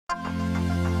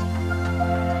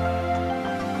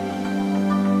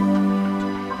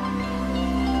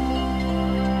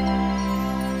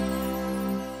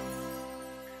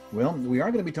Well, we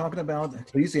are going to be talking about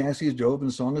Ecclesiastes, Job,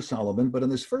 and Song of Solomon, but in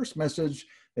this first message,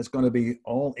 it's going to be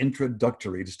all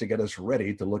introductory just to get us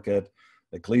ready to look at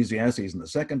Ecclesiastes in the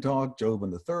second talk, Job in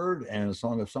the third, and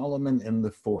Song of Solomon in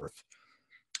the fourth.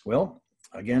 Well,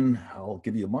 again, I'll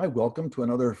give you my welcome to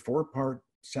another four-part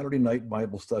Saturday night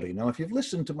Bible study. Now, if you've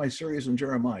listened to my series in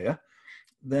Jeremiah,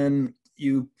 then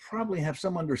you probably have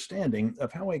some understanding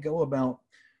of how I go about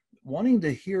wanting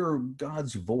to hear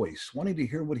God's voice, wanting to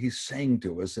hear what he's saying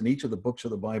to us in each of the books of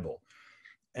the Bible.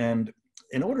 And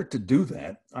in order to do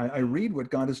that, I read what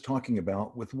God is talking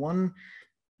about with one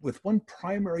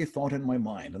primary thought in my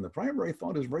mind. And the primary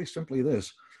thought is very simply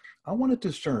this: I want to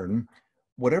discern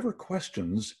whatever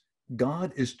questions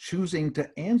God is choosing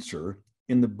to answer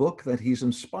in the book that he's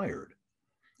inspired.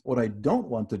 What I don't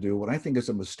want to do, what I think is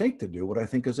a mistake to do, what I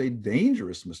think is a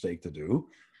dangerous mistake to do,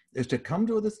 is to come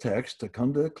to this text, to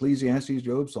come to Ecclesiastes,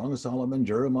 Job, Song of Solomon,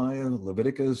 Jeremiah,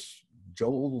 Leviticus,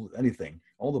 Joel, anything,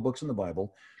 all the books in the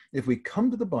Bible. If we come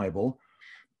to the Bible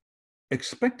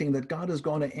expecting that God is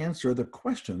going to answer the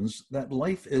questions that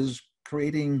life is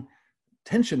creating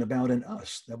tension about in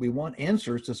us, that we want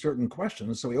answers to certain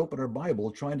questions, so we open our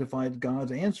Bible trying to find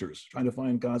God's answers,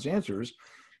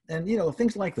 And,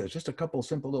 things like this, just a couple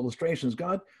simple illustrations.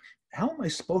 God, how am I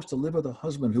supposed to live with a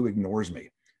husband who ignores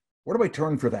me? Where do I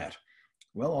turn for that?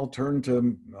 Well, I'll turn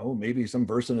to, maybe some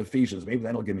verse in Ephesians. Maybe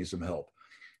that'll give me some help.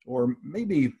 Or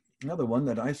maybe another one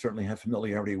that I certainly have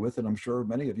familiarity with, and I'm sure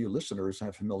many of you listeners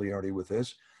have familiarity with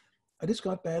this. I just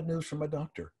got bad news from my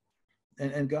doctor.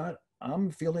 And God,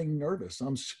 I'm feeling nervous.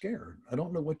 I'm scared. I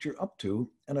don't know what you're up to,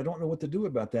 and I don't know what to do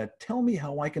about that. Tell me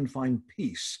how I can find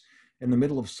peace in the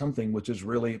middle of something which is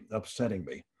really upsetting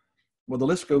me. Well, the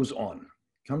list goes on.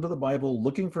 Come to the Bible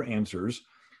looking for answers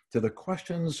to the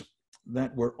questions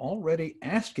that we're already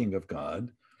asking of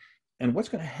God. And what's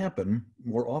going to happen,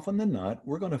 more often than not,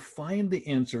 we're going to find the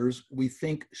answers we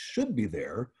think should be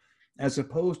there, as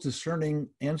opposed to discerning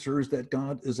answers that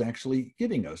God is actually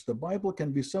giving us. The Bible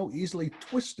can be so easily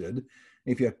twisted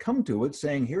if you come to it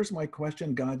saying, here's my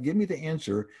question, God, give me the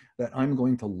answer that I'm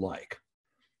going to like.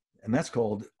 And that's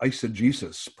called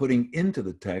eisegesis, putting into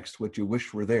the text what you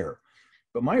wish were there.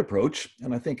 But my approach,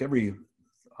 and I think every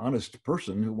honest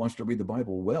person who wants to read the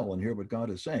Bible well and hear what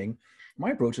God is saying, my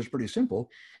approach is pretty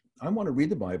simple. I want to read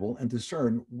the Bible and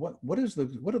discern what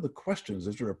are the questions.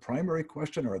 Is there a primary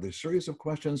question, or are there a series of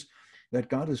questions that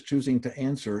God is choosing to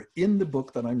answer in the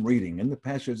book that I'm reading, in the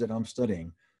passage that I'm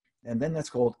studying? And then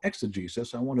that's called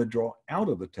exegesis. I want to draw out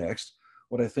of the text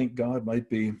what I think God might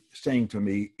be saying to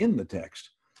me in the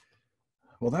text.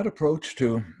 Well, that approach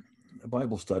to a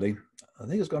Bible study, I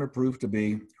think, is going to prove to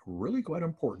be really quite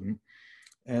important,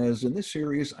 as in this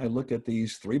series, I look at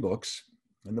these three books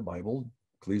in the Bible,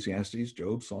 Ecclesiastes,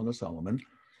 Job, Song of Solomon,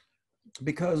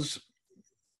 because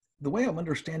the way I'm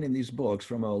understanding these books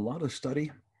from a lot of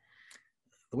study,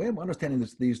 the way I'm understanding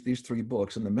these three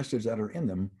books and the message that are in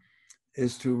them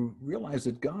is to realize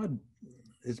that God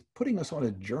is putting us on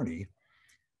a journey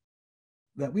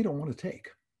that we don't want to take.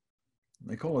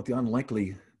 They call it the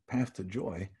unlikely path to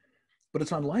joy. But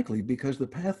it's unlikely because the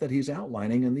path that he's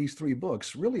outlining in these three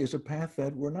books really is a path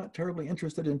that we're not terribly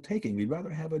interested in taking. We'd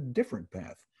rather have a different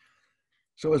path.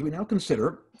 So as we now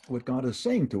consider what God is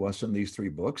saying to us in these three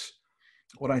books,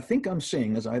 what I think I'm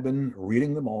seeing as I've been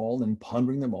reading them all and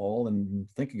pondering them all and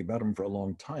thinking about them for a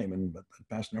long time and the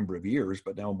past number of years,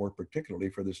 but now more particularly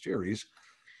for this series,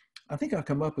 I think I've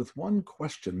come up with one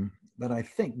question that I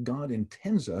think God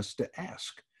intends us to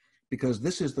ask, because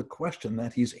this is the question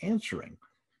that he's answering.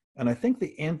 And I think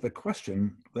the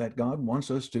question that God wants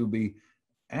us to be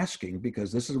asking, because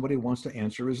this is what he wants to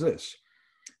answer, is this.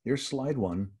 Here's slide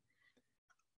one.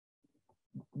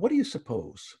 What do you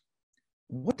suppose?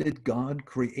 What did God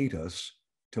create us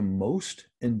to most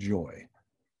enjoy?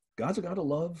 God's a God of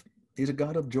love. He's a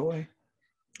God of joy.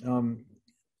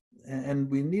 And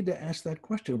we need to ask that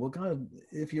question. Well, God,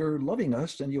 if you're loving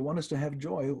us and you want us to have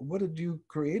joy, what did you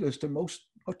create us to most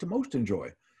enjoy?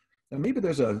 And maybe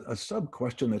there's a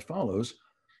sub-question that follows.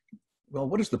 Well,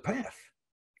 what is the path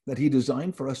that he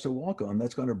designed for us to walk on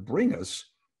that's going to bring us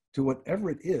to whatever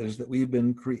it is that we've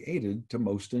been created to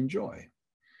most enjoy?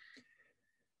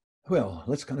 Well,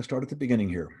 let's kind of start at the beginning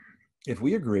here. If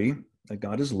we agree that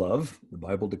God is love, the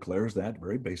Bible declares that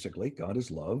very basically, God is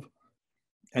love.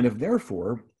 And if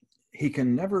therefore he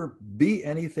can never be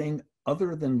anything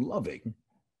other than loving,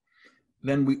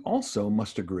 then we also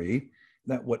must agree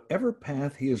that whatever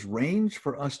path he has arranged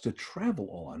for us to travel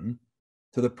on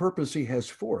to the purpose he has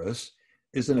for us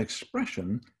is an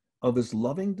expression of his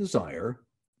loving desire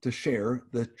to share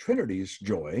the Trinity's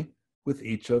joy with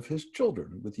each of his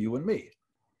children, with you and me.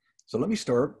 So let me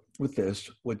start with this: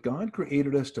 what God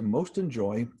created us to most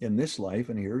enjoy in this life,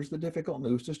 and here's the difficult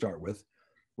news to start with,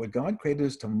 what God created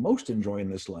us to most enjoy in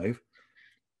this life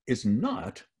is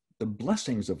not the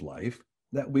blessings of life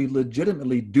that we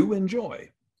legitimately do enjoy.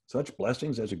 Such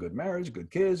blessings as a good marriage,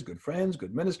 good kids, good friends,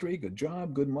 good ministry, good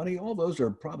job, good money, all those are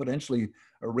providentially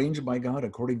arranged by God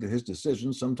according to his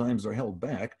decisions. Sometimes they're held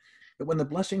back. But when the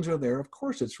blessings are there, of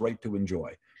course it's right to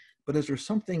enjoy. But is there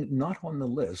something not on the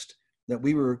list that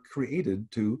we were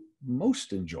created to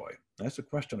most enjoy? That's a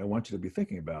question I want you to be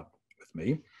thinking about with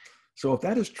me. So if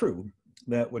that is true,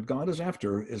 that what God is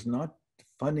after is not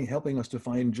helping us to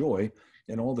find joy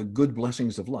in all the good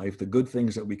blessings of life, the good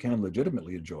things that we can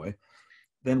legitimately enjoy,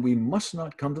 then we must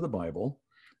not come to the Bible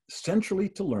centrally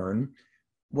to learn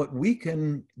what we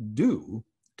can do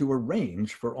to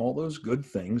arrange for all those good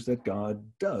things that God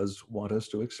does want us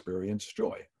to experience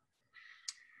joy.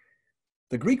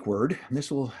 The Greek word, and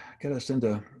this will get us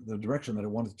into the direction that I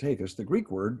want to take us, the Greek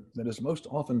word that is most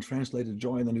often translated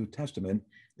joy in the New Testament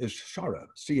is chara,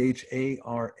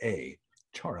 C-H-A-R-A.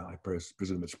 Chara, I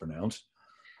presume it's pronounced.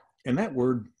 And that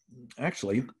word,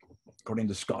 actually, according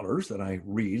to scholars that I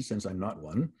read, since I'm not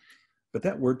one, but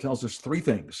that word tells us three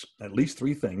things, at least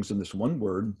three things in this one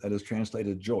word that is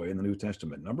translated joy in the New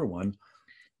Testament. Number one,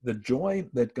 the joy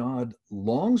that God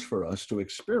longs for us to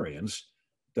experience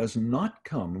does not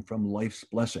come from life's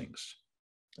blessings.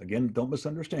 Again, don't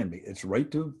misunderstand me. It's right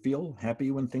to feel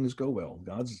happy when things go well.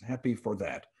 God's happy for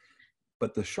that.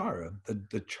 But the chara,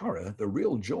 the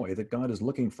real joy that God is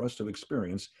looking for us to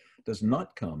experience, does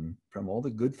not come from all the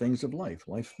good things of life,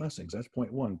 life's blessings. That's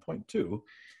point one. Point two,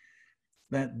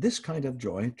 that this kind of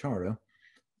joy, chara,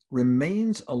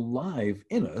 remains alive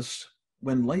in us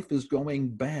when life is going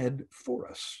bad for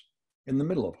us. In the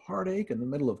middle of heartache, in the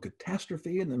middle of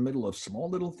catastrophe, in the middle of small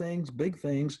little things, big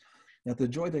things, that the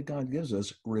joy that God gives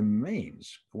us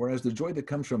remains, whereas the joy that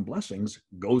comes from blessings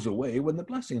goes away when the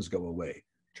blessings go away.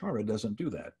 Chara doesn't do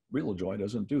that. Real joy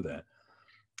doesn't do that.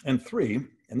 And three,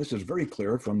 and this is very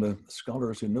clear from the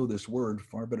scholars who know this word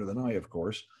far better than I, of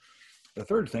course, the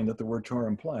third thing that the word chara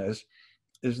implies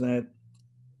is that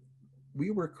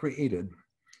we were created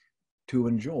to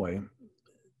enjoy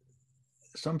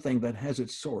something that has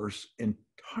its source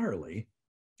entirely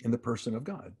in the person of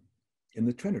God, in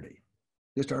the Trinity.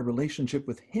 Just our relationship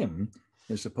with him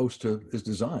is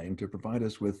designed to provide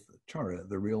us with chara,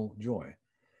 the real joy.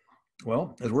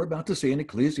 Well, as we're about to see in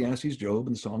Ecclesiastes, Job,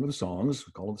 and the Song of Songs,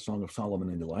 we call it the Song of Solomon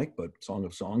and the like, but Song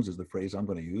of Songs is the phrase I'm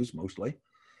going to use mostly.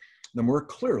 The more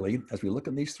clearly, as we look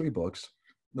at these three books,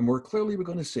 the more clearly we're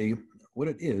going to see what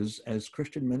it is as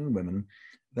Christian men and women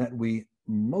that we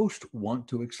most want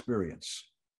to experience.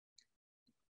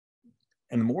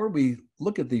 And the more we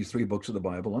look at these three books of the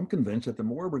Bible, I'm convinced that the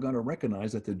more we're going to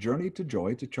recognize that the journey to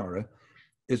joy, to chara,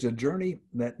 is a journey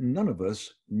that none of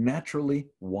us naturally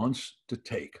wants to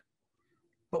take.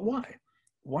 But why?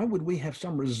 Why would we have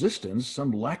some resistance,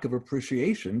 some lack of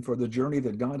appreciation for the journey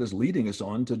that God is leading us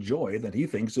on to joy that he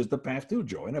thinks is the path to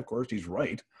joy? And of course, he's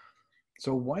right.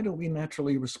 So why don't we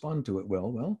naturally respond to it well?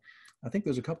 Well, I think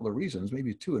there's a couple of reasons,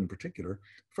 maybe two in particular.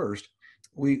 First,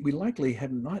 we likely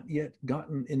have not yet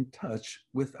gotten in touch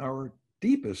with our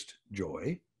deepest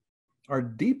joy, our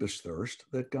deepest thirst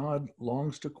that God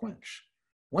longs to quench.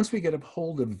 Once we get a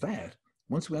hold of that,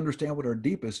 once we understand what our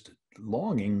deepest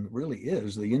longing really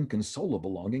is, the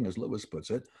inconsolable longing, as Lewis puts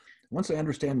it, once I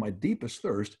understand my deepest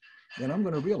thirst, then I'm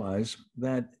going to realize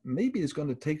that maybe it's going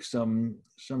to take some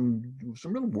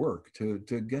real work to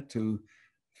get to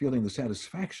feeling the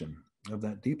satisfaction of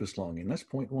that deepest longing. That's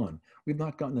point one. We've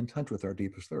not gotten in touch with our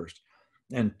deepest thirst.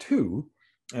 And two,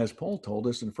 as Paul told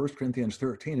us in 1 Corinthians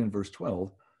 13 and verse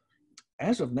 12,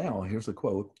 as of now, here's the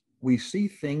quote, we see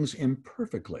things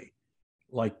imperfectly,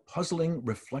 like puzzling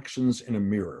reflections in a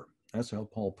mirror. That's how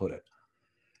Paul put it.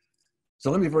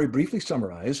 So let me very briefly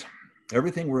summarize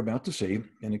everything we're about to see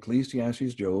in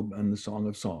Ecclesiastes, Job, and the Song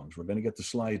of Songs. We're going to get to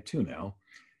slide 2 now.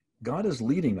 God is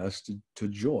leading us to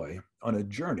joy on a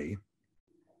journey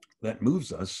that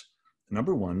moves us,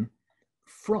 number one,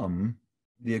 from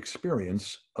the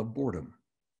experience of boredom.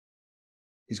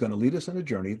 He's going to lead us on a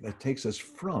journey that takes us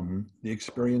from the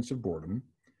experience of boredom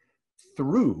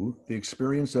through the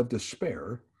experience of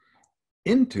despair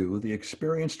into the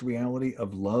experienced reality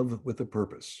of love with a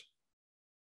purpose.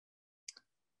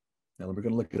 Now, we're going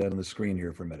to look at that on the screen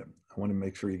here for a minute. I want to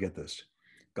make sure you get this.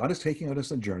 God is taking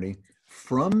us on a journey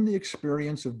from the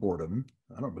experience of boredom.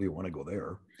 I don't really want to go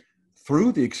there.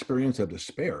 Through the experience of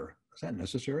despair. Is that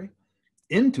necessary?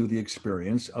 Into the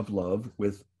experience of love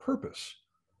with purpose.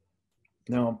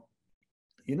 Now,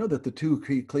 you know that the two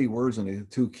key words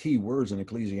in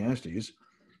Ecclesiastes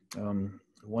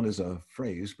One is a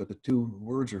phrase, but the two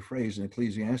words or phrase in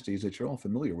Ecclesiastes that you're all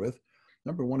familiar with.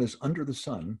 Number one is under the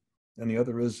sun, and the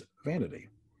other is vanity,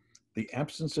 the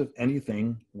absence of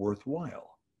anything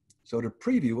worthwhile. So to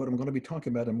preview what I'm going to be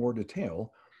talking about in more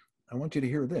detail, I want you to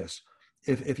hear this.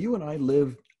 If you and I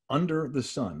live under the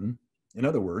sun, in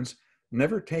other words,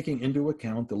 never taking into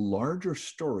account the larger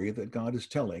story that God is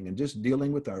telling and just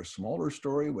dealing with our smaller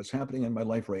story, what's happening in my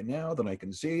life right now that I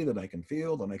can see, that I can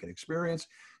feel, that I can experience,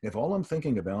 if all I'm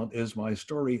thinking about is my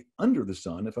story under the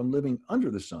sun, if I'm living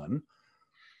under the sun,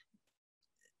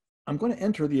 I'm going to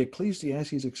enter the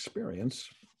Ecclesiastes experience,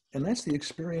 and that's the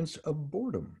experience of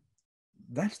boredom.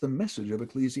 That's the message of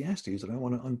Ecclesiastes that I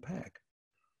want to unpack.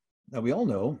 Now, we all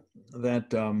know that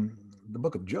the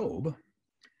book of Job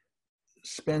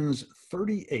spends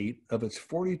 38 of its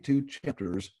 42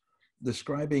 chapters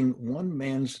describing one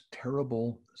man's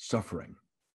terrible suffering.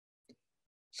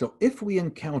 So if we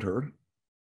encounter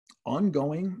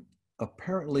ongoing,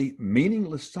 apparently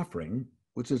meaningless suffering,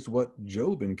 which is what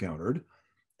Job encountered,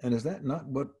 and is that not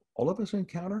what all of us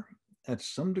encounter at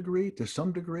some degree, to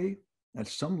some degree, at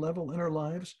some level in our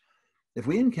lives? If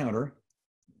we encounter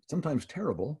sometimes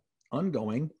terrible,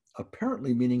 ongoing,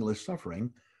 apparently meaningless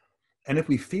suffering, and if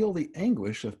we feel the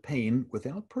anguish of pain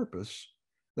without purpose,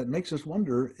 that makes us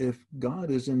wonder if God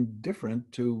is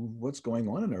indifferent to what's going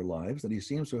on in our lives, that he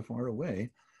seems so far away.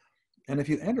 And if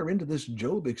you enter into this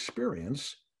Job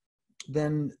experience,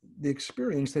 then the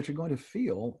experience that you're going to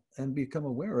feel and become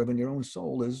aware of in your own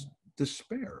soul is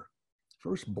despair.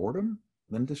 First boredom,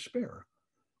 then despair.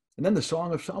 And then the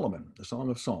Song of Solomon, the Song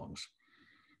of Songs,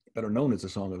 better known as the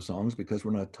Song of Songs because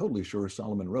we're not totally sure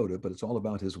Solomon wrote it, but it's all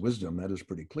about his wisdom. That is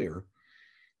pretty clear.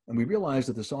 And we realize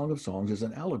that the Song of Songs is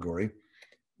an allegory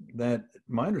that,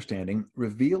 my understanding,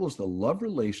 reveals the love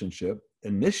relationship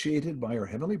initiated by our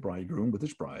heavenly bridegroom with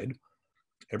his bride,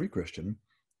 every Christian,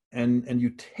 and you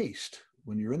taste,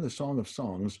 when you're in the Song of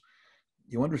Songs,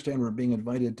 you understand we're being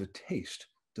invited to taste,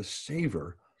 to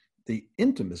savor the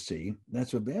intimacy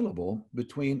that's available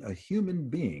between a human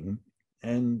being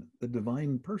and the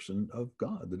divine person of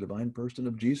God, the divine person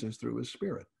of Jesus through his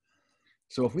Spirit.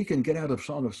 So if we can get out of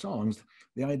Song of Songs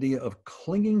the idea of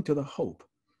clinging to the hope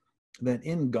that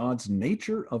in God's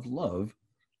nature of love,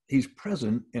 he's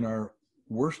present in our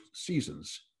worst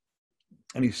seasons.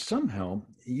 And he's somehow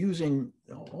using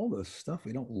all the stuff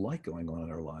we don't like going on in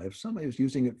our lives, somebody is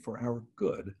using it for our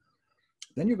good.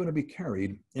 Then you're going to be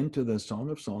carried into the Song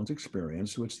of Songs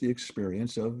experience, which is the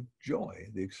experience of joy,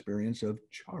 the experience of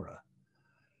chara.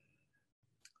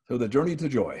 So the journey to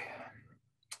joy,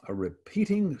 a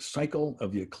repeating cycle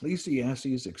of the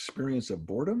Ecclesiastes experience of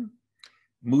boredom,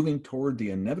 moving toward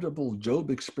the inevitable Job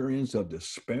experience of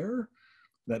despair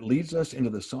that leads us into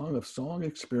the Song of Song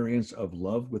experience of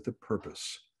love with a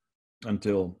purpose,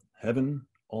 until heaven,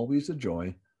 always a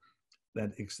joy,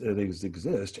 that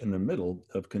exists in the middle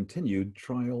of continued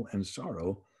trial and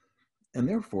sorrow. And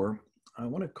therefore, I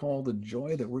want to call the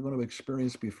joy that we're going to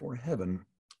experience before heaven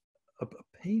a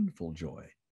painful joy,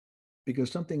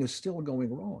 because something is still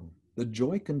going wrong. The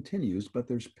joy continues, but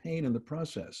there's pain in the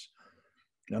process.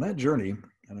 Now that journey,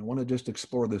 and I want to just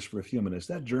explore this for a few minutes,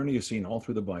 that journey is seen all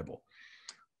through the Bible.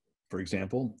 For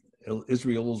example,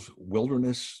 Israel's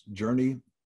wilderness journey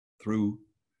through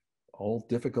all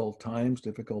difficult times,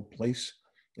 difficult place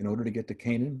in order to get to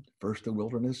Canaan, first the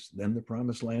wilderness, then the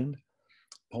promised land.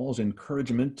 Paul's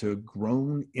encouragement to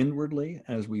groan inwardly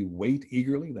as we wait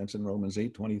eagerly, that's in Romans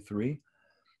 8:23.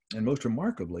 And most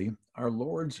remarkably, our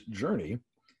Lord's journey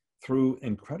through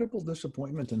incredible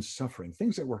disappointment and suffering,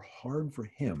 things that were hard for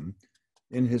him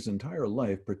in his entire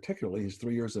life, particularly his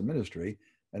 3 years of ministry,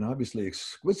 and obviously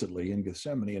exquisitely in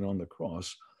Gethsemane and on the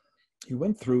cross. He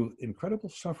went through incredible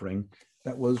suffering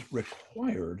that was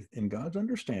required in God's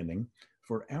understanding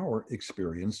for our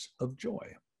experience of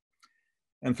joy.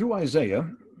 And through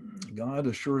Isaiah, God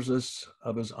assures us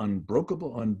of his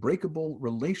unbreakable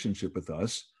relationship with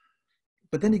us.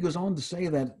 But then he goes on to say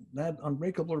that that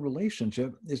unbreakable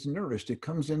relationship is nourished. It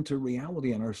comes into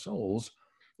reality in our souls.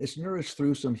 It's nourished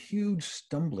through some huge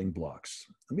stumbling blocks.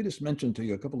 Let me just mention to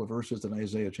you a couple of verses in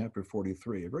Isaiah chapter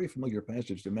 43, a very familiar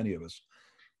passage to many of us.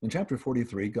 In chapter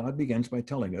 43, God begins by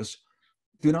telling us,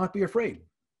 "Do not be afraid.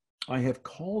 I have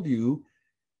called you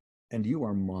and you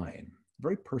are mine."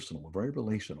 Very personal, very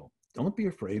relational. Don't be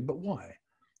afraid, but why?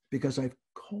 Because I've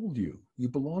called you. You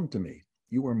belong to me.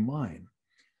 You are mine.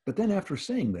 But then after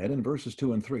saying that in verses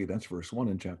 2 and 3, that's verse 1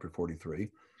 in chapter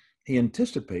 43, he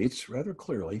anticipates rather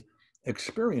clearly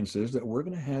experiences that we're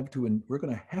going to have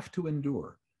to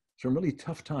endure. Some really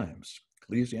tough times.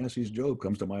 Ecclesiastes, Job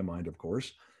comes to my mind, of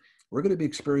course. We're going to be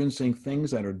experiencing things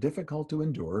that are difficult to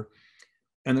endure.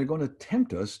 and they're going to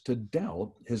tempt us to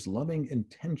doubt his loving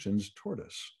intentions toward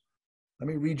us. Let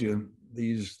me read you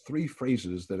these three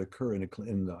phrases that occur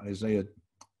in Isaiah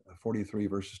 43,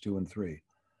 verses 2 and 3.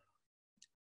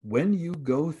 When you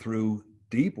go through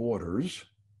deep waters,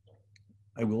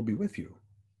 I will be with you.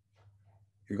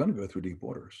 You're going to go through deep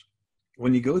waters.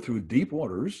 When you go through deep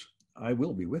waters, I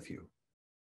will be with you.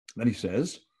 Then he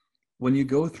says, when you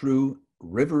go through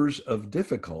rivers of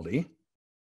difficulty,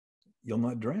 you'll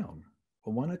not drown.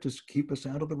 Well, why not just keep us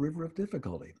out of the river of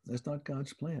difficulty? That's not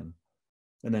God's plan.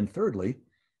 And then thirdly,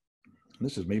 and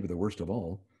this is maybe the worst of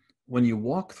all, when you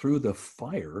walk through the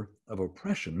fire of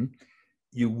oppression,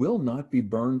 you will not be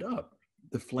burned up.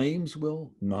 The flames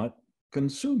will not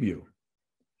consume you.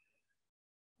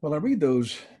 Well, I read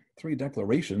those three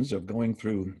declarations of going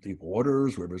through deep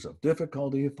waters, rivers of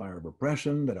difficulty, fire of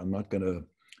oppression, that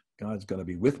God's going to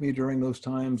be with me during those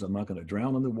times. I'm not going to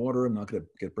drown in the water. I'm not going to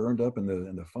get burned up in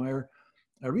the fire.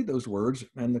 I read those words,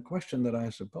 and the question that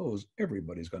I suppose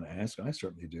everybody's going to ask, I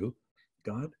certainly do,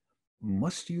 God,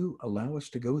 must you allow us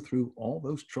to go through all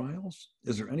those trials?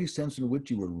 Is there any sense in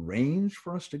which you arrange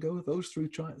for us to go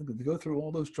through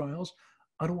all those trials?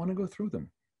 I don't want to go through them.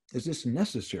 Is this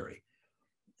necessary?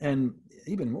 And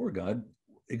even more, God,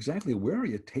 exactly where are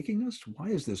you taking us? Why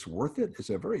is this worth it?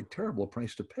 It's a very terrible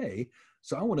price to pay.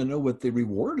 So I want to know what the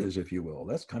reward is, if you will.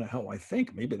 That's kind of how I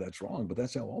think. Maybe that's wrong, but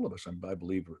that's how all of us, I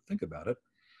believe, think about it.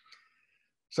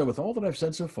 So with all that I've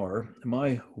said so far, am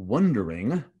I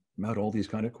wondering about all these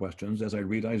kind of questions as I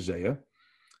read Isaiah,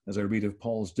 as I read of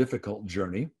Paul's difficult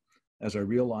journey, as I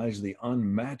realize the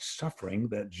unmatched suffering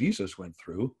that Jesus went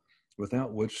through,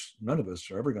 without which none of us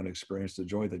are ever going to experience the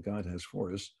joy that God has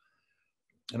for us.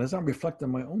 And as I reflect on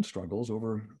my own struggles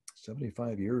over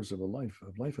 75 years of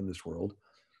life in this world,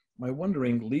 my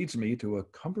wondering leads me to a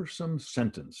cumbersome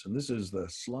sentence. And this is the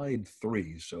slide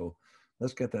 3. So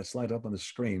let's get that slide up on the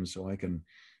screen so I can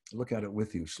look at it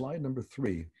with you. Slide number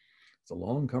 3. It's a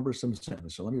long, cumbersome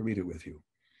sentence. So let me read it with you.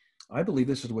 I believe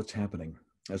this is what's happening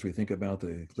as we think about the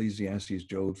Ecclesiastes,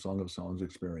 Job, Song of Songs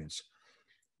experience.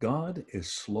 God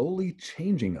is slowly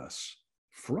changing us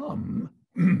from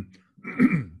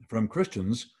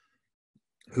Christians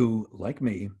who, like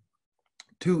me,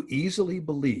 too easily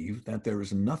believe that there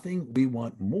is nothing we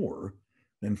want more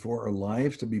than for our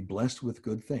lives to be blessed with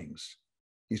good things.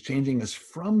 He's changing us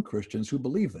from Christians who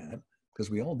believe that,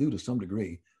 because we all do to some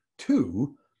degree,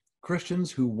 to Christians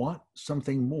who want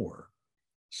something more,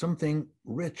 something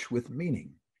rich with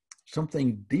meaning,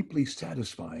 something deeply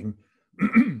satisfying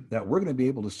that we're going to be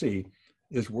able to see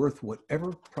is worth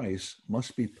whatever price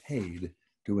must be paid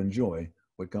to enjoy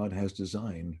what God has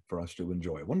designed for us to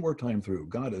enjoy. One more time through,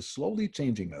 God is slowly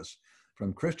changing us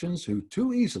from Christians who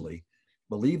too easily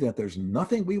believe that there's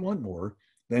nothing we want more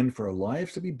than for our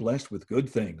lives to be blessed with good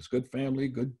things, good family,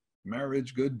 good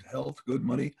marriage, good health, good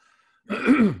money,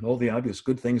 all the obvious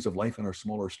good things of life in our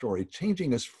smaller story,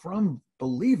 changing us from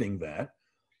believing that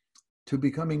to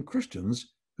becoming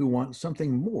Christians who want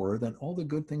something more than all the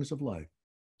good things of life,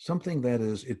 something that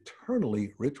is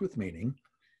eternally rich with meaning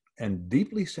and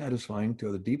deeply satisfying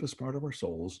to the deepest part of our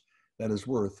souls, that is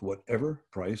worth whatever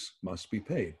price must be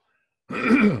paid.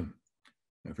 And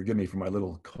forgive me for my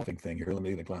little coughing thing here. Let me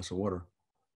get a glass of water.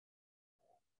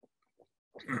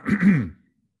 The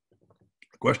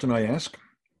question I ask,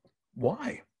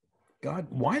 why? God,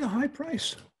 why the high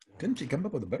price? Didn't you come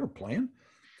up with a better plan?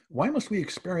 Why must we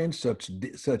experience such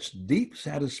deep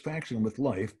satisfaction with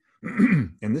life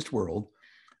in this world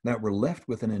that we're left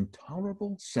with an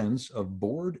intolerable sense of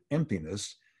bored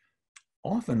emptiness,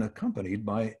 often accompanied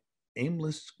by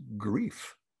aimless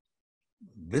grief?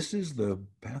 This is the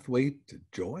pathway to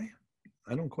joy?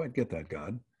 I don't quite get that,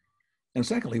 God. And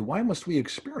secondly, why must we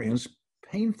experience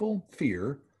painful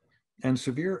fear and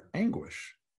severe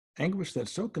anguish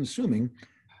that's so consuming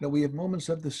that we have moments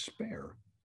of despair,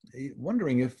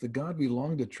 wondering if the God we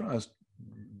long to trust,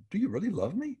 do you really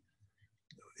love me?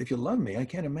 If you love me, I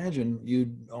can't imagine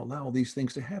you'd allow these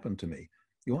things to happen to me.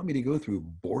 You want me to go through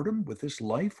boredom with this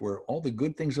life where all the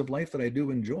good things of life that I do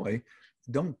enjoy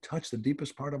don't touch the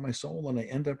deepest part of my soul, and I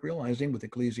end up realizing with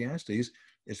Ecclesiastes,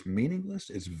 it's meaningless,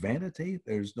 it's vanity,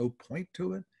 there's no point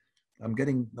to it. I'm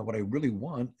getting what I really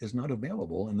want is not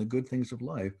available in the good things of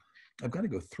life. I've got to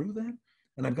go through that,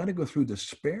 and I've got to go through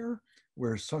despair,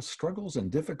 where such struggles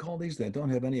and difficulties that don't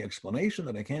have any explanation,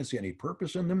 that I can't see any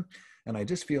purpose in them, and I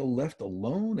just feel left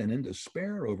alone and in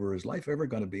despair over, is life ever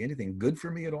going to be anything good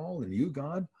for me at all? And you,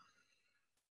 God,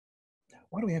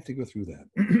 why do we have to go through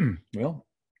that? Well,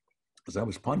 as I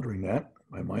was pondering that,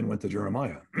 my mind went to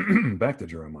Jeremiah, back to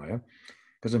Jeremiah,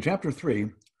 because in chapter 3,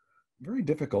 very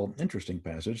difficult, interesting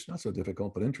passage, not so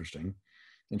difficult, but interesting.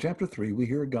 In chapter 3, we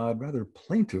hear God rather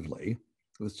plaintively,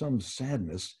 with some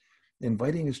sadness,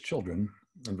 inviting his children.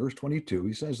 In verse 22,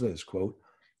 he says this, quote,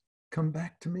 "Come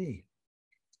back to me,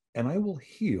 and I will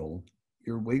heal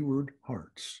your wayward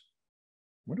hearts."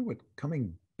 I wonder what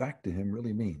coming back to him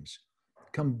really means.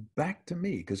 Come back to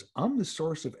me, because I'm the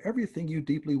source of everything you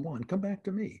deeply want. Come back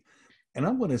to me. And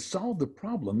I'm going to solve the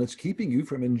problem that's keeping you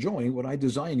from enjoying what I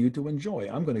designed you to enjoy.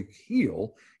 I'm going to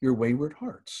heal your wayward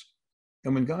hearts.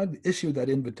 And when God issued that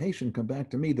invitation, come back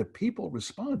to me, the people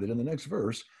responded in the next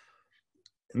verse,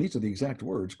 and these are the exact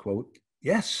words, quote,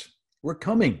 "Yes, we're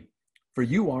coming, for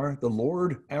you are the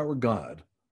Lord our God."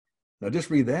 Now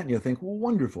just read that and you think, well,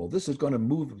 wonderful. This is going to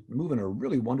move in a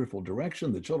really wonderful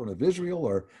direction. The children of Israel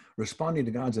are responding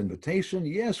to God's invitation.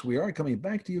 Yes, we are coming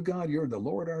back to you, God. You're the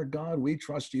Lord our God. We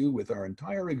trust you with our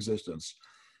entire existence.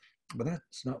 But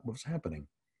that's not what's happening.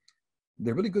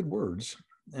 They're really good words.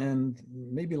 And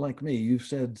maybe like me, you've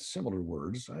said similar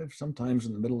words. I've sometimes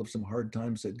in the middle of some hard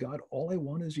times said, God, all I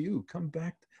want is you. Come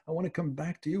back. I want to come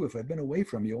back to you. If I've been away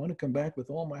from you, I want to come back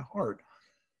with all my heart.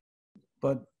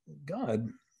 But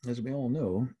God, as we all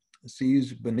know,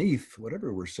 sees beneath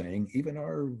whatever we're saying, even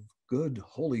our good,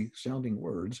 holy sounding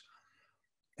words,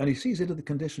 and he sees into the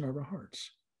condition of our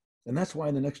hearts. And that's why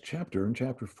in the next chapter, in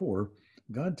chapter 4,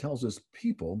 God tells his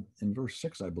people, in verse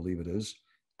 6, I believe it is,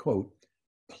 quote,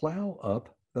 "Plow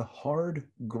up the hard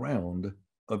ground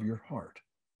of your heart."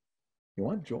 You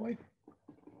want joy?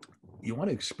 You want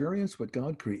to experience what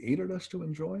God created us to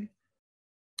enjoy?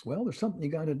 Well, there's something you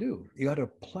got to do. You got to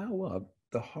plow up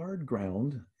the hard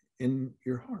ground in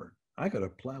your heart. I got to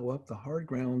plow up the hard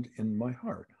ground in my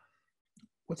heart.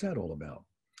 What's that all about?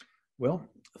 Well,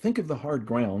 think of the hard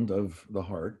ground of the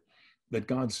heart that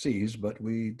God sees, but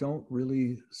we don't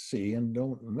really see and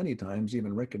don't many times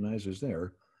even recognize is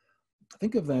there.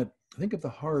 Think of that. Think of the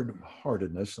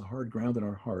hard-heartedness, the hard ground in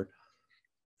our heart,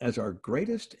 as our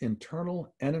greatest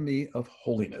internal enemy of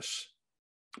holiness.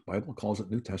 The Bible calls it,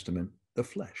 New Testament, the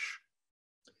flesh.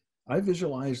 I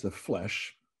visualize the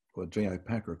flesh, what J.I.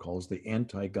 Packer calls the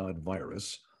anti-God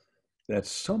virus,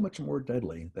 that's so much more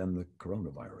deadly than the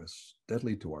coronavirus,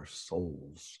 deadly to our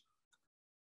souls.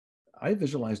 I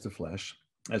visualize the flesh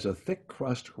as a thick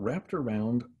crust wrapped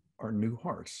around our new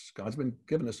hearts. God's been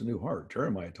giving us a new heart.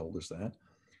 Jeremiah told us that.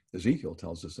 Ezekiel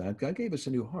tells us that. God gave us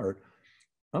a new heart.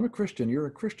 I'm a Christian, you're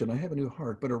a Christian, I have a new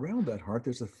heart, but around that heart,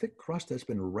 there's a thick crust that's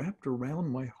been wrapped around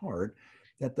my heart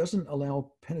that doesn't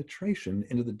allow penetration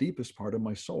into the deepest part of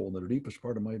my soul, the deepest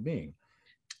part of my being.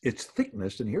 Its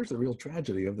thickness, and here's the real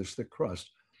tragedy of this thick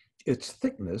crust, its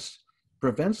thickness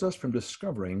prevents us from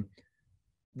discovering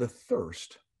the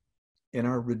thirst in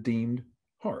our redeemed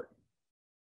heart,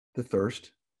 the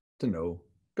thirst to know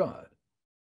God.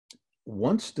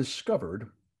 Once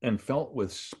discovered and felt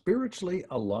with spiritually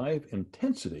alive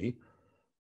intensity,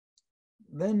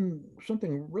 then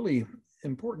something really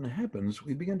important happens.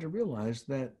 We begin to realize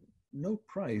that no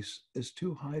price is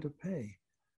too high to pay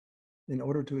in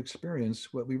order to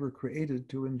experience what we were created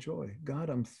to enjoy. God,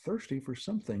 I'm thirsty for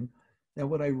something, and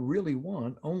what I really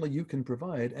want, only you can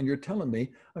provide. And you're telling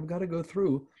me I've got to go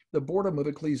through the boredom of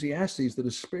Ecclesiastes, the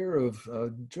despair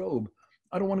of Job.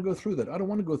 I don't want to go through that. I don't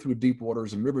want to go through deep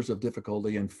waters and rivers of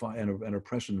difficulty and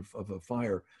oppression of a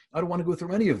fire. I don't want to go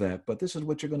through any of that, but this is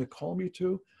what you're going to call me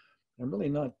to? I'm really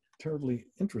not terribly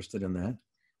interested in that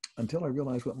until I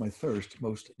realize what my thirst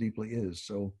most deeply is.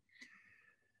 So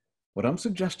what I'm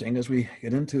suggesting as we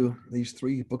get into these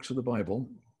 3 books of the Bible,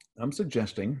 I'm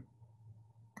suggesting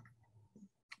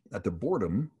that the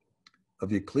boredom of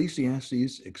the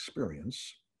Ecclesiastes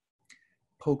experience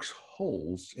pokes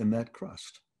holes in that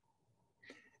crust.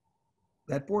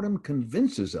 That boredom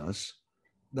convinces us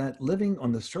that living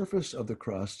on the surface of the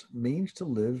crust means to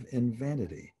live in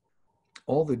vanity.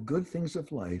 All the good things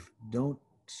of life don't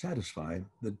satisfy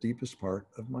the deepest part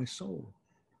of my soul.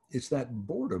 It's that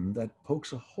boredom that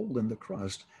pokes a hole in the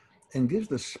crust and gives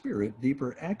the spirit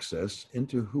deeper access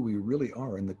into who we really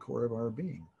are in the core of our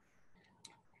being.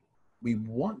 We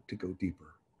want to go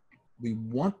deeper. We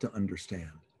want to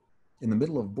understand. In the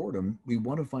middle of boredom, we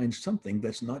want to find something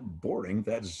that's not boring,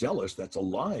 that's zealous, that's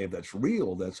alive, that's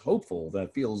real, that's hopeful,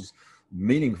 that feels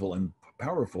meaningful and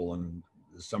powerful, and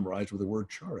summarized with the word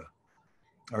chara.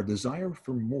 Our desire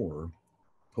for more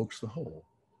pokes the hole.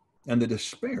 And the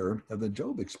despair of the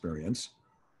Job experience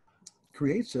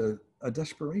creates a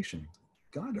desperation.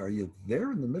 God, are you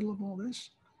there in the middle of all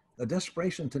this? A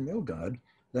desperation to know God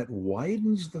that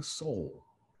widens the soul.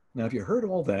 Now, if you heard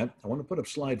all that, I want to put up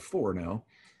slide 4 now.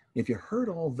 If you heard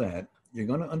all that, you're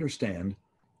going to understand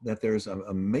that there's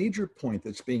a major point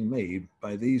that's being made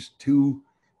by these 2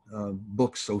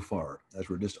 books so far, as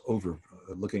we're just over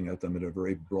looking at them in a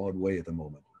very broad way at the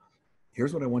moment.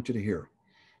 Here's what I want you to hear.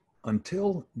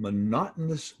 Until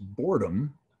monotonous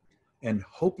boredom and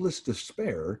hopeless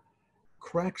despair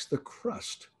cracks the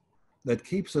crust that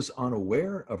keeps us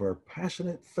unaware of our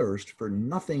passionate thirst for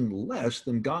nothing less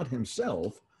than God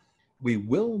himself, we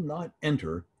will not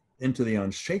enter into the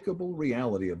unshakable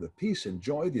reality of the peace and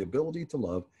joy, the ability to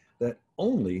love that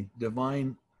only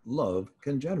divine love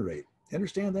can generate.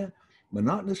 Understand that?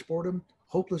 Monotonous boredom,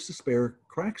 hopeless despair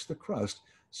cracks the crust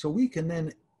so we can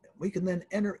then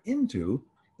enter into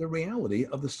the reality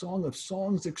of the Song of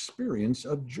Songs experience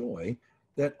of joy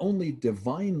that only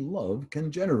divine love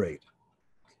can generate.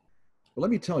 Well,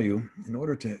 let me tell you, in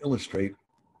order to illustrate,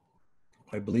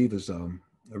 I believe is a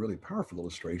really powerful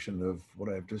illustration of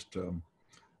what I've just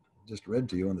read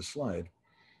to you on the slide.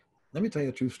 Let me tell you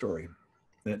a true story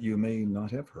that you may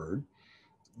not have heard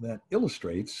that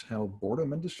illustrates how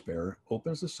boredom and despair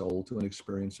opens the soul to an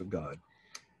experience of God.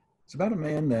 It's about a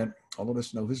man that all of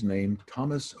us know his name,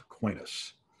 Thomas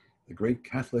Aquinas, the great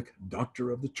Catholic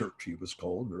doctor of the church, he was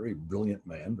called, very brilliant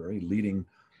man, very leading,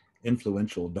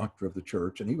 influential doctor of the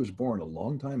church. And he was born a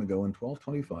long time ago in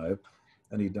 1225,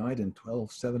 and he died in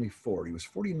 1274. He was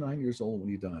 49 years old when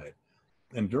he died.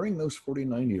 And during those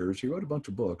 49 years, he wrote a bunch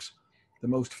of books. The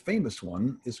most famous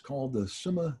one is called the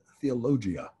Summa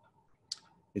Theologia.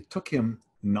 It took him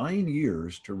 9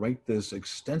 years to write this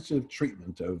extensive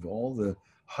treatment of all the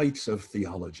heights of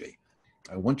theology.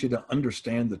 I want you to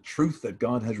understand the truth that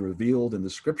God has revealed in the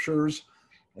scriptures,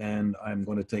 and I'm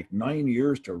going to take 9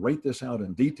 years to write this out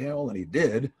in detail, and he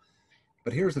did.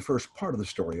 But here's the first part of the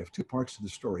story. I have two parts to the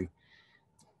story.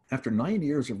 After 9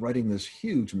 years of writing this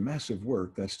huge, massive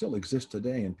work that still exists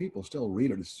today, and people still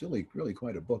read it, it's really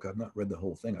quite a book. I've not read the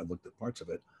whole thing. I looked at parts of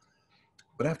it.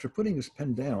 But after putting his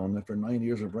pen down, after 9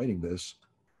 years of writing this,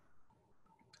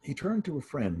 he turned to a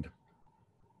friend,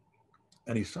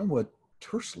 and he somewhat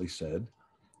tersely said,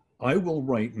 "I will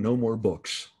write no more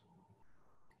books."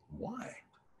 Why?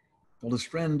 Well, his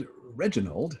friend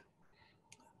Reginald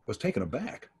was taken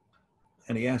aback,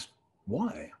 and he asked,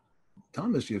 "Why?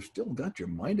 Thomas, you've still got your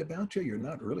mind about you. You're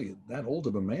not really that old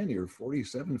of a man. You're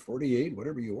 47, 48,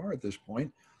 whatever you are at this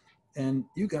point. And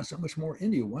you got so much more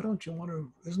in you. Why don't you want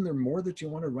to, isn't there more that you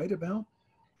want to write about?"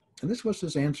 And this was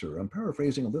his answer. I'm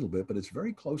paraphrasing a little bit, but it's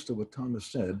very close to what Thomas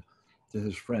said to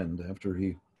his friend after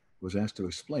he was asked to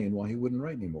explain why he wouldn't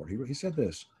write anymore. He said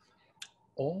this,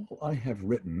 "All I have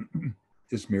written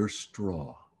is mere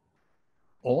straw.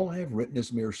 All I have written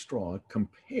is mere straw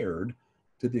compared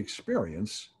to the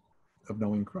experience of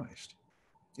knowing Christ."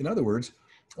 In other words,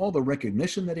 all the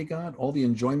recognition that he got, all the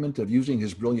enjoyment of using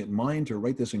his brilliant mind to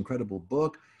write this incredible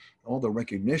book, all the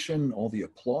recognition, all the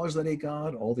applause that he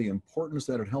got, all the importance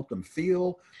that it helped him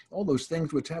feel, all those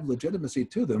things which have legitimacy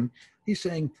to them, he's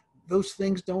saying those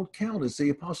things don't count. It's the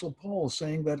Apostle Paul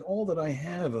saying that all that I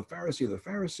have, a Pharisee of the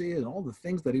Pharisee, and all the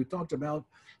things that he talked about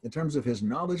in terms of his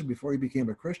knowledge before he became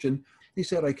a Christian, he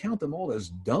said, I count them all as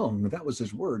dung. That was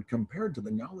his word, compared to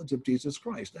the knowledge of Jesus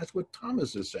Christ. That's what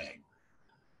Thomas is saying.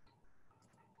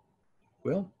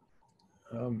 Well,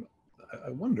 I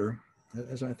wonder,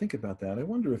 as I think about that, I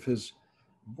wonder if his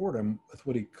boredom with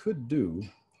what he could do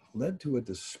led to a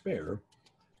despair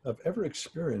of ever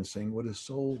experiencing what his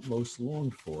soul most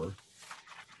longed for.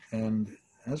 And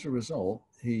as a result,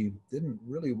 he didn't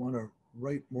really want to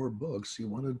write more books. He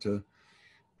wanted to,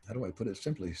 how do I put it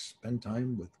simply, spend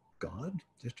time with God,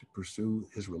 just to pursue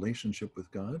his relationship with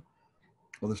God.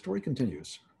 Well, the story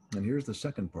continues. And here's the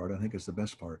second part. I think it's the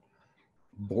best part.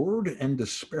 Bored and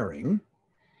despairing,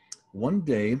 one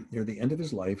day near the end of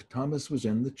his life, Thomas was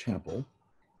in the chapel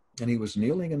and he was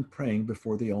kneeling and praying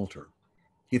before the altar.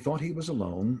 He thought he was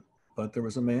alone, but there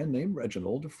was a man named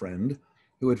Reginald, a friend,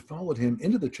 who had followed him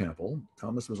into the chapel.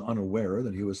 Thomas was unaware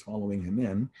that he was following him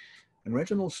in, and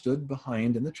Reginald stood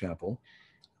behind in the chapel,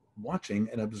 watching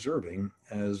and observing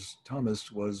as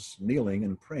Thomas was kneeling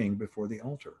and praying before the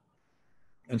altar.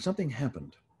 And something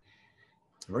happened,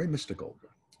 very mystical.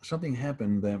 Something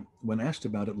happened that when asked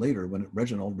about it later, when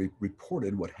Reginald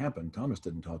reported what happened, Thomas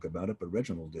didn't talk about it, but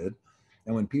Reginald did.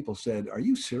 And when people said, "Are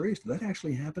you serious? Did that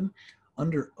actually happen?"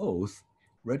 Under oath,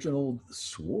 Reginald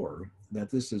swore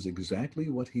that this is exactly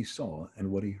what he saw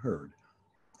and what he heard.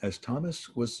 As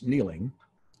Thomas was kneeling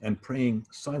and praying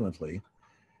silently,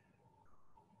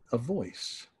 a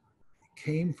voice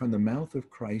came from the mouth of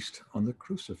Christ on the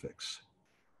crucifix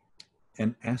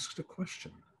and asked a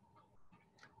question.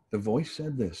 The voice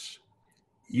said this,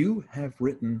 "You have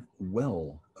written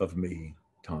well of me,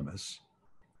 Thomas.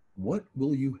 What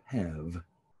will you have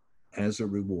as a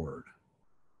reward?"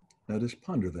 Now just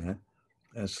ponder that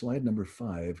as slide number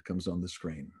 5 comes on the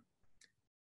screen.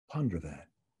 Ponder that.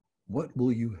 What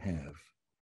will you have?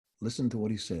 Listen to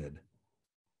what he said.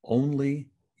 Only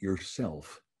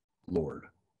yourself, Lord.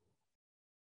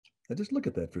 Now just look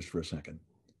at that for a second.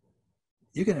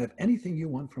 You can have anything you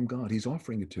want from God. He's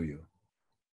offering it to you.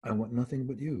 I want nothing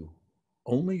but you.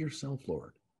 Only yourself,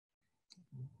 Lord.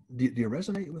 Do you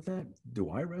resonate with that?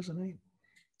 Do I resonate?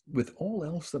 With all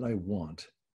else that I want,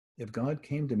 if God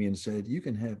came to me and said, you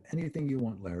can have anything you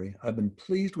want, Larry. I've been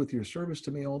pleased with your service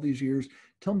to me all these years.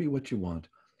 Tell me what you want.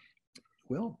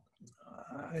 Well,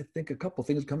 I think a couple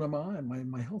things come to mind.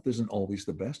 My health isn't always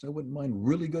the best. I wouldn't mind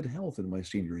really good health in my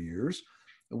senior years.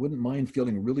 I wouldn't mind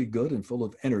feeling really good and full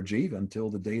of energy until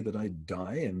the day that I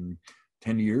die in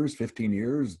 10 years, 15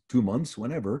 years, 2 months,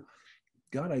 whenever.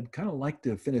 God, I'd kind of like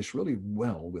to finish really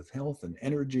well with health and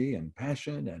energy and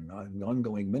passion and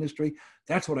ongoing ministry.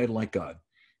 That's what I'd like, God.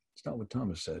 It's not what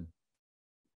Thomas said.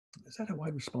 Is that how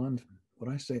I'd respond? Would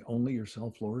I say only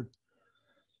yourself, Lord?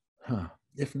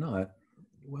 If not,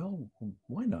 well,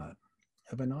 why not?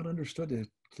 Have I not understood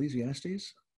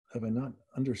Ecclesiastes? Have I not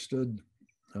understood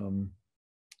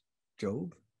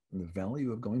Job and the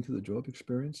value of going through the Job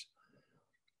experience?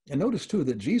 And notice, too,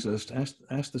 that Jesus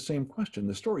asked the same question.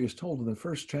 The story is told in the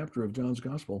first chapter of John's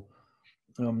Gospel.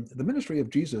 The ministry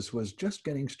of Jesus was just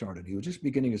getting started. He was just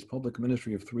beginning his public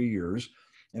ministry of 3 years.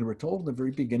 And we're told in the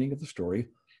very beginning of the story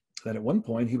that at one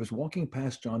point he was walking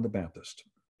past John the Baptist.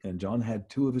 And John had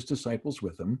 2 of his disciples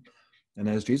with him. And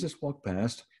as Jesus walked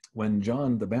past, when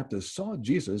John the Baptist saw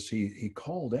Jesus, he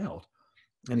called out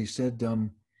and he said,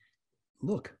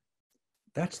 look,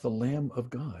 that's the Lamb of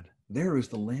God. There is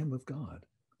the Lamb of God.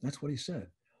 That's what he said.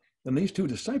 And these 2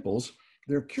 disciples,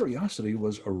 their curiosity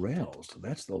was aroused.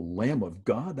 That's the Lamb of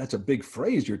God. That's a big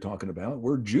phrase you're talking about.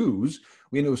 We're Jews.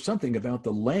 We know something about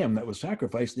the lamb that was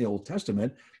sacrificed in the Old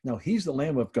Testament. Now he's the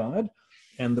Lamb of God.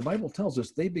 And the Bible tells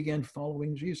us they began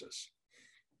following Jesus.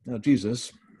 Now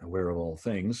Jesus, aware of all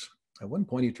things, at one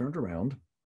point he turned around,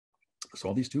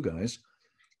 saw these 2 guys,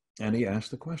 and he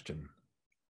asked the question,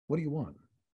 what do you want?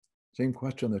 Same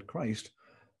question that Christ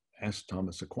asked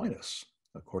Thomas Aquinas,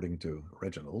 according to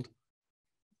Reginald.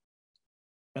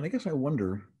 And I guess I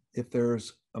wonder if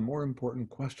there's a more important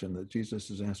question that Jesus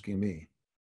is asking me.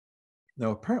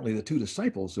 Now, apparently the 2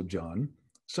 disciples of John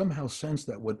somehow sensed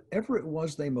that whatever it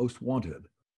was they most wanted,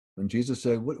 when Jesus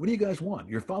said, what do you guys want?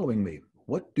 You're following me.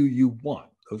 What do you want?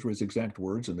 Those were his exact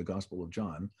words in the Gospel of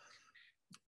John.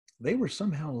 They were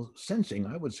somehow sensing,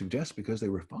 I would suggest, because they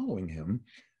were following him,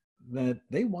 that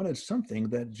they wanted something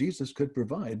that Jesus could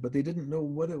provide, but they didn't know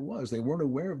what it was. They weren't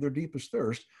aware of their deepest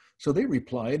thirst. So they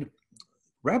replied,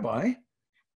 Rabbi.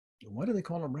 Why do they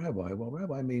call him Rabbi? Well,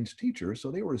 Rabbi means teacher.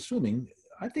 So they were assuming,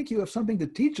 I think you have something to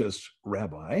teach us,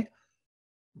 Rabbi.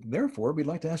 Therefore, we'd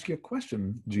like to ask you a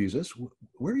question, Jesus.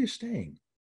 Where are you staying?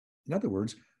 In other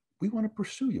words, we want to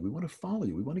pursue you. We want to follow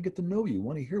you. We want to get to know you. We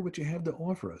want to hear what you have to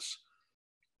offer us.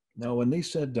 Now, when they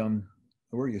said,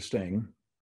 where are you staying?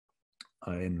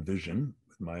 I envision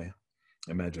with my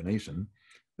imagination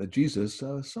that Jesus,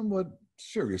 somewhat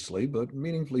seriously but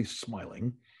meaningfully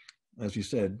smiling, as he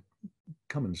said,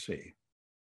 come and see.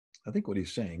 I think what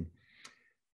he's saying,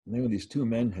 these 2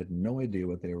 men had no idea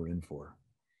what they were in for.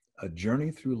 A journey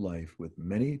through life with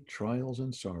many trials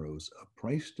and sorrows, a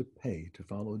price to pay to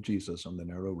follow Jesus on the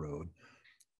narrow road,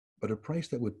 but a price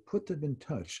that would put them in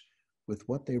touch with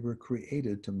what they were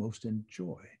created to most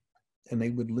enjoy. And they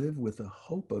would live with the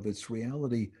hope of its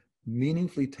reality,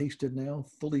 meaningfully tasted now,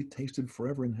 fully tasted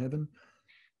forever in heaven.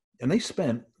 And they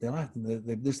spent,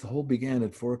 the whole began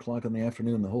at 4 o'clock in the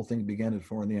afternoon. The whole thing began at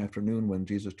 4 in the afternoon when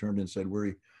Jesus turned and said, what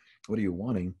are you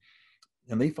wanting?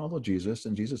 And they followed Jesus,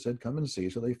 and Jesus said, come and see.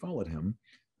 So they followed him,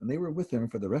 and they were with him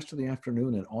for the rest of the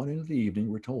afternoon and on into the evening,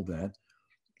 we're told that.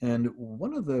 And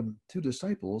one of the 2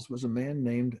 disciples was a man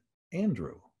named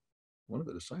Andrew, one of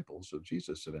the disciples of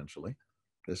Jesus eventually.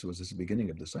 This was his beginning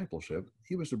of discipleship.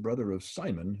 He was the brother of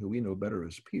Simon, who we know better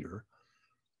as Peter.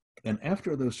 And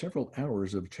after those several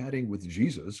hours of chatting with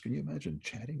Jesus, can you imagine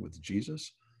chatting with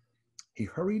Jesus? He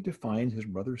hurried to find his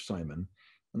brother Simon,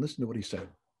 and listen to what he said.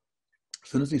 As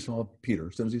soon as he saw Peter,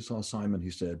 as soon as he saw Simon, he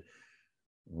said,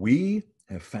 we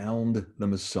have found the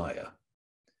Messiah.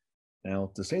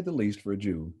 Now, to say the least, for a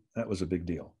Jew, that was a big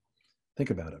deal. Think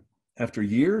about it. After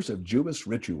years of Jewish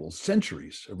rituals,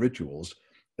 centuries of rituals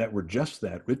that were just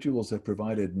that, rituals that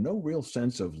provided no real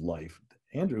sense of life,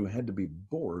 Andrew had to be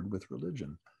bored with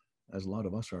religion, as a lot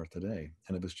of us are today.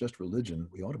 And if it's just religion,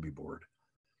 we ought to be bored.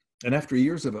 And after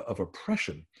years of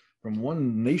oppression from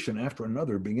one nation after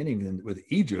another, beginning with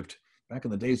Egypt, back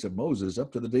in the days of Moses,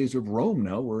 up to the days of Rome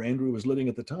now, where Andrew was living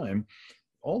at the time,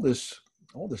 all this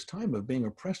time of being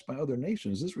oppressed by other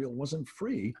nations, Israel wasn't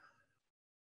free.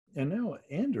 And now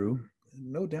Andrew,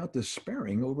 no doubt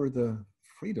despairing over the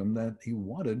freedom that he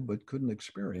wanted but couldn't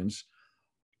experience,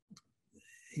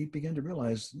 he began to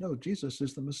realize, no, Jesus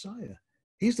is the Messiah.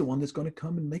 He's the one that's going to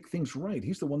come and make things right.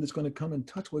 He's the one that's going to come and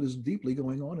touch what is deeply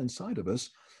going on inside of us.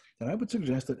 And I would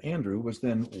suggest that Andrew was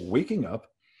then waking up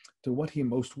to what he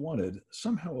most wanted,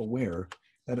 somehow aware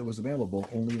that it was available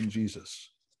only in Jesus.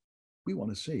 We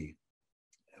want to see.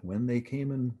 And when they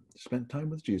came and spent time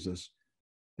with Jesus,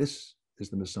 this is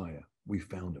the Messiah. We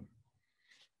found him.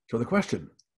 So the question,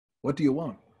 what do you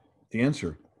want? The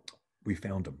answer, we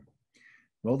found him.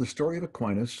 Well, the story of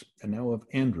Aquinas and now of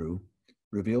Andrew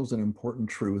reveals an important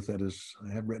truth that is,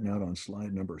 I have written out on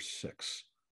slide number 6.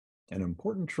 An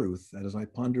important truth that as I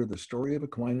ponder the story of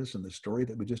Aquinas and the story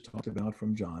that we just talked about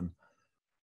from John,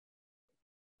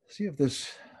 see if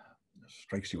this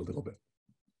strikes you a little bit.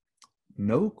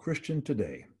 No Christian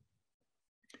today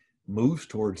moves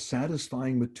towards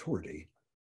satisfying maturity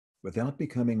without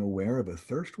becoming aware of a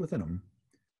thirst within him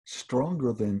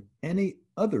stronger than any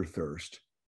other thirst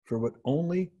for what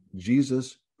only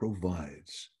Jesus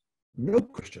provides. No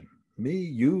Christian, me,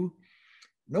 you,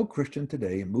 no Christian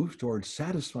today moves towards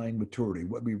satisfying maturity,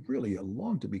 what we really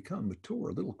long to become,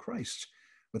 mature, little Christs,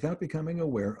 without becoming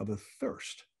aware of a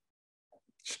thirst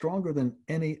stronger than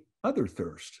any other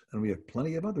thirst, and we have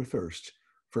plenty of other thirsts,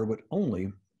 for what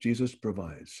only Jesus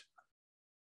provides.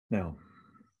 Now,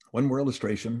 one more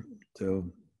illustration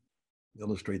to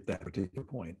illustrate that particular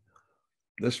point.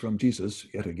 This from Jesus,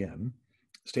 yet again,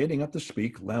 standing up to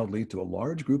speak loudly to a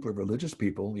large group of religious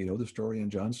people. You know the story in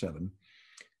John 7.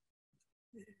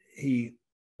 He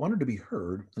wanted to be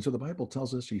heard, and so the Bible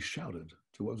tells us he shouted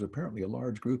to what was apparently a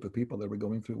large group of people that were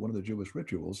going through one of the Jewish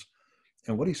rituals.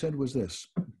 And what he said was this: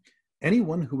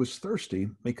 anyone who is thirsty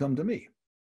may come to me.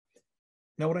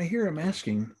 Now, what I hear him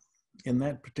asking in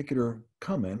that particular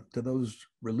comment to those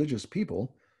religious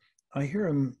people, I hear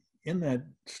him in that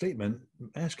statement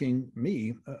asking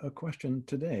me a question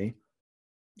today.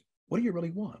 What do you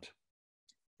really want?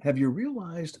 Have you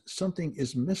realized something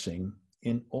is missing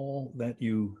in all that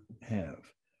you have?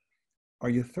 Are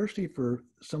you thirsty for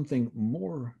something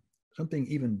more, something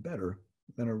even better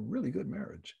than a really good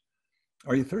marriage?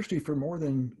 Are you thirsty for more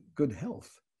than good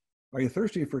health? Are you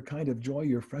thirsty for a kind of joy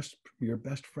your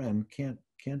best friend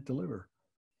can't deliver?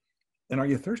 And are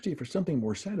you thirsty for something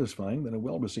more satisfying than a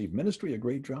well-received ministry, a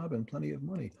great job, and plenty of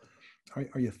money?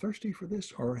 Are you thirsty for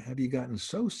this? Or have you gotten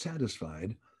so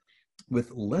satisfied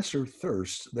with lesser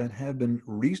thirsts that have been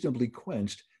reasonably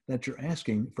quenched that you're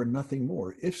asking for nothing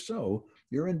more? If so,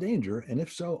 you're in danger. And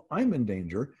if so, I'm in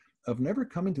danger of never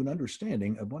coming to an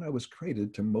understanding of what I was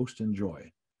created to most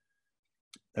enjoy.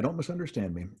 Now, don't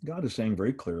misunderstand me. God is saying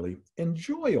very clearly,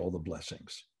 enjoy all the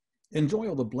blessings. Enjoy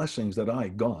all the blessings that I,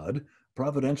 God,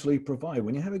 providentially provide.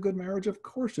 When you have a good marriage, of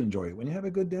course enjoy it. When you have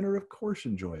a good dinner, of course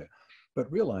enjoy it. But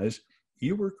realize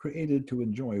you were created to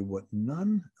enjoy what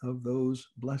none of those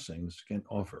blessings can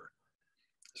offer.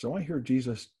 So I hear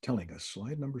Jesus telling us,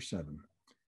 slide number 7,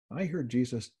 I hear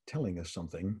Jesus telling us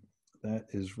something that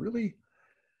is really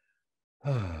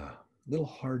a little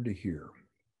hard to hear.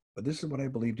 But this is what I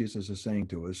believe Jesus is saying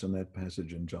to us in that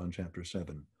passage in John chapter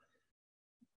 7.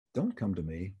 Don't come to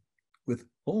me with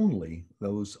only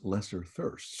those lesser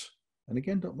thirsts. And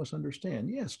again, don't misunderstand.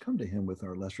 Yes, come to him with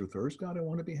our lesser thirst. God, I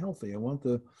want to be healthy. I want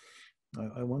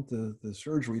the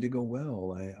surgery to go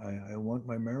well. I want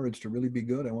my marriage to really be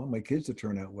good. I want my kids to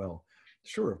turn out well.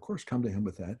 Sure, of course, come to him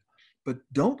with that. But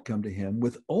don't come to him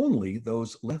with only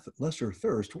those lesser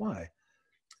thirst. Why?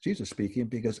 Jesus speaking,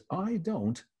 because I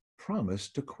don't promise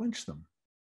to quench them.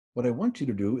 What I want you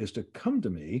to do is to come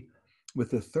to me with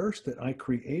the thirst that I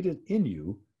created in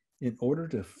you in order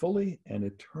to fully and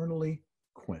eternally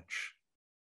quench.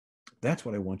 That's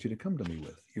what I want you to come to me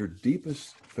with, your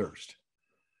deepest thirst.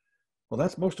 Well,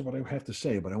 that's most of what I have to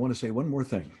say, but I want to say one more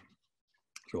thing.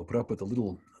 So I'll put up with a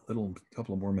little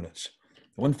couple of more minutes.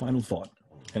 One final thought,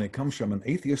 and it comes from an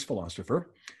atheist philosopher,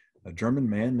 a German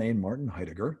man named Martin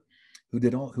Heidegger,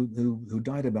 who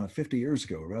died about 50 years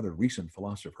ago, a rather recent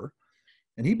philosopher.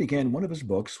 And he began one of his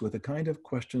books with the kind of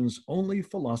questions only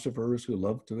philosophers who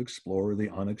love to explore the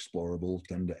unexplorable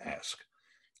tend to ask.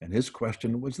 And his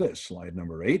question was this, slide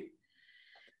number 8.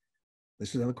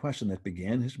 This is the question that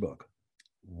began his book.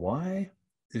 Why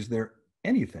is there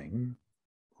anything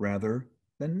rather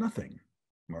than nothing?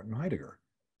 Martin Heidegger.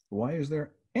 Why is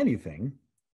there anything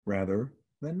rather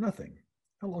than nothing?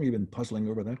 How long have you been puzzling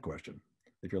over that question?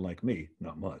 If you're like me,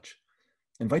 not much.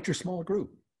 Invite your small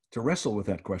group to wrestle with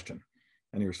that question,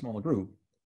 and your small group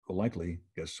will likely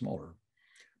get smaller.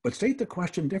 But state the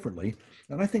question differently,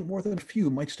 and I think more than a few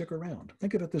might stick around.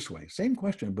 Think of it this way. Same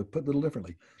question, but put a little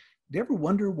differently. Do you ever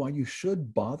wonder why you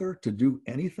should bother to do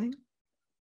anything?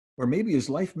 Or maybe is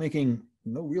life making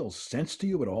no real sense to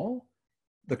you at all?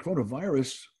 The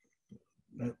coronavirus,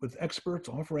 with experts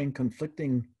offering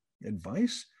conflicting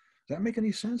advice, does that make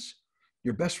any sense?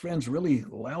 Your best friend's really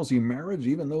lousy marriage,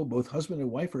 even though both husband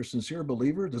and wife are sincere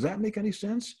believers, does that make any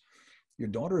sense? Your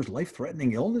daughter's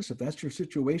life-threatening illness, if that's your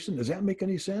situation, does that make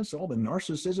any sense? All the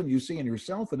narcissism you see in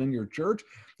yourself and in your church,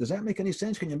 does that make any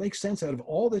sense? Can you make sense out of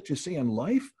all that you see in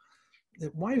life?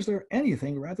 Why is there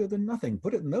anything rather than nothing?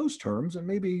 Put it in those terms, and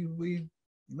maybe we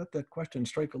let that question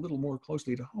strike a little more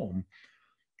closely to home.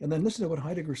 And then listen to what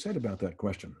Heidegger said about that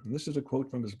question. And this is a quote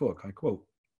from his book. I quote,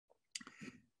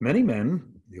 "Many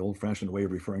men," the old-fashioned way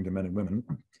of referring to men and women,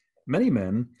 "many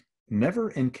men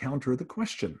never encounter the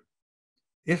question.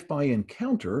 If by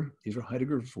encounter," these are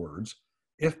Heidegger's words,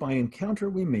 "if by encounter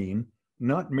we mean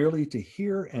not merely to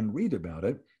hear and read about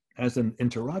it as an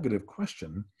interrogative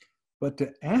question, but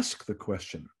to ask the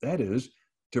question, that is,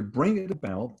 to bring it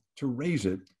about, to raise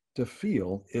it, to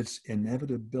feel its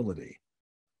inevitability."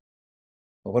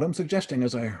 Well, what I'm suggesting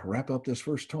as I wrap up this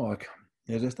first talk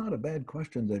is it's not a bad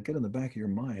question to get in the back of your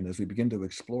mind as we begin to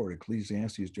explore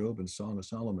Ecclesiastes, Job, and Song of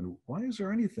Solomon. Why is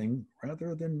there anything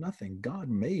rather than nothing? God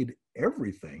made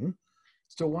everything,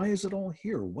 so why is it all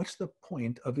here? What's the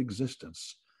point of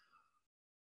existence?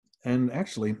 And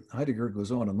actually, Heidegger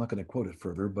goes on, I'm not going to quote it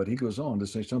further, but he goes on to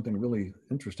say something really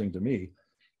interesting to me,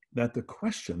 that the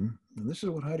question, and this is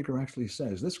what Heidegger actually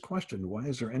says, this question, why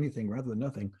is there anything rather than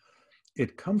nothing,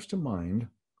 it comes to mind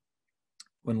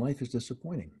when life is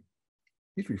disappointing.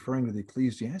 He's referring to the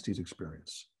Ecclesiastes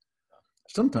experience.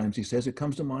 Sometimes he says it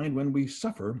comes to mind when we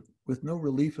suffer with no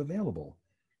relief available.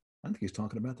 I think he's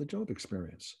talking about the Job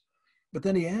experience. But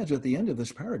then he adds at the end of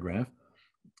this paragraph,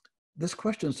 this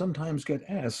question sometimes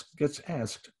gets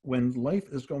asked when life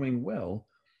is going well,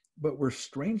 but we're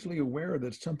strangely aware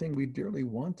that something we dearly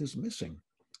want is missing.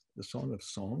 The Song of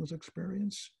Songs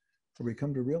experience, where we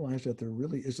come to realize that there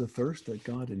really is a thirst that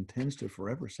God intends to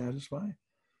forever satisfy.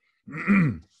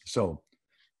 So,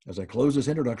 as I close this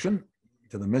introduction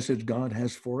to the message God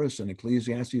has for us in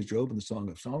Ecclesiastes, Job, and the Song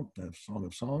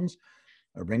of Songs,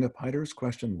 I bring up Heidegger's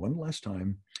question one last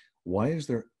time. Why is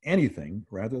there anything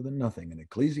rather than nothing? In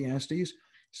Ecclesiastes,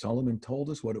 Solomon told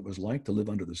us what it was like to live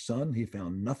under the sun. He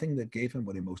found nothing that gave him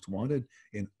what he most wanted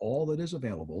in all that is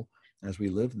available as we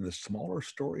live in the smaller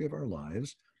story of our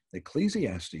lives.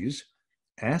 Ecclesiastes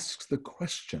asks the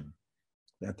question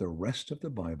that the rest of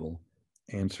the Bible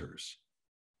answers.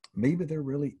 Maybe there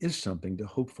really is something to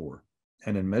hope for,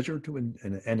 and in measure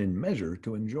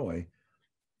to enjoy,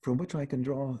 from which I can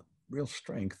draw real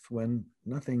strength when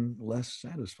nothing less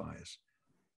satisfies.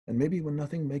 And maybe when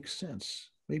nothing makes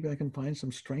sense, maybe I can find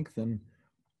some strength in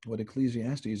what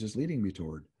Ecclesiastes is leading me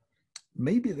toward.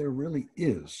 Maybe there really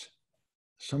is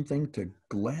something to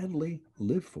gladly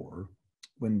live for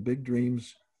when big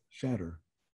dreams shatter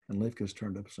and life gets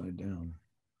turned upside down.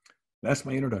 That's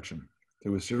my introduction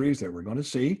to a series that we're going to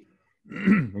see,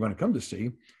 we're going to come to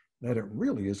see, that it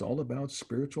really is all about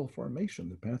spiritual formation,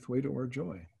 the pathway to our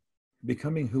joy.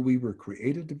 Becoming who we were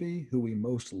created to be, who we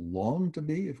most long to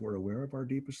be if we're aware of our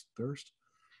deepest thirst.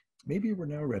 Maybe we're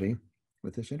now ready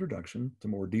with this introduction to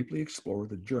more deeply explore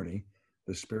the journey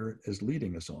the Spirit is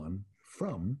leading us on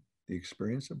from the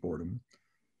experience of boredom,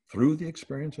 through the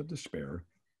experience of despair,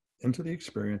 into the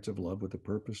experience of love with the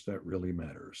purpose that really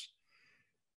matters.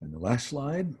 And the last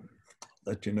slide,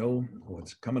 let you know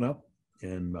what's coming up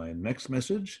in my next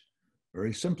message.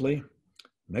 Very simply,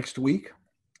 next week,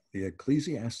 the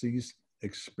Ecclesiastes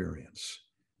experience.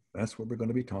 That's what we're going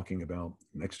to be talking about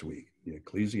next week, the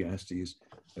Ecclesiastes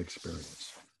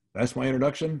experience. That's my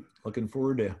introduction. Looking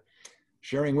forward to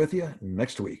sharing with you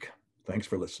next week. Thanks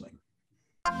for listening.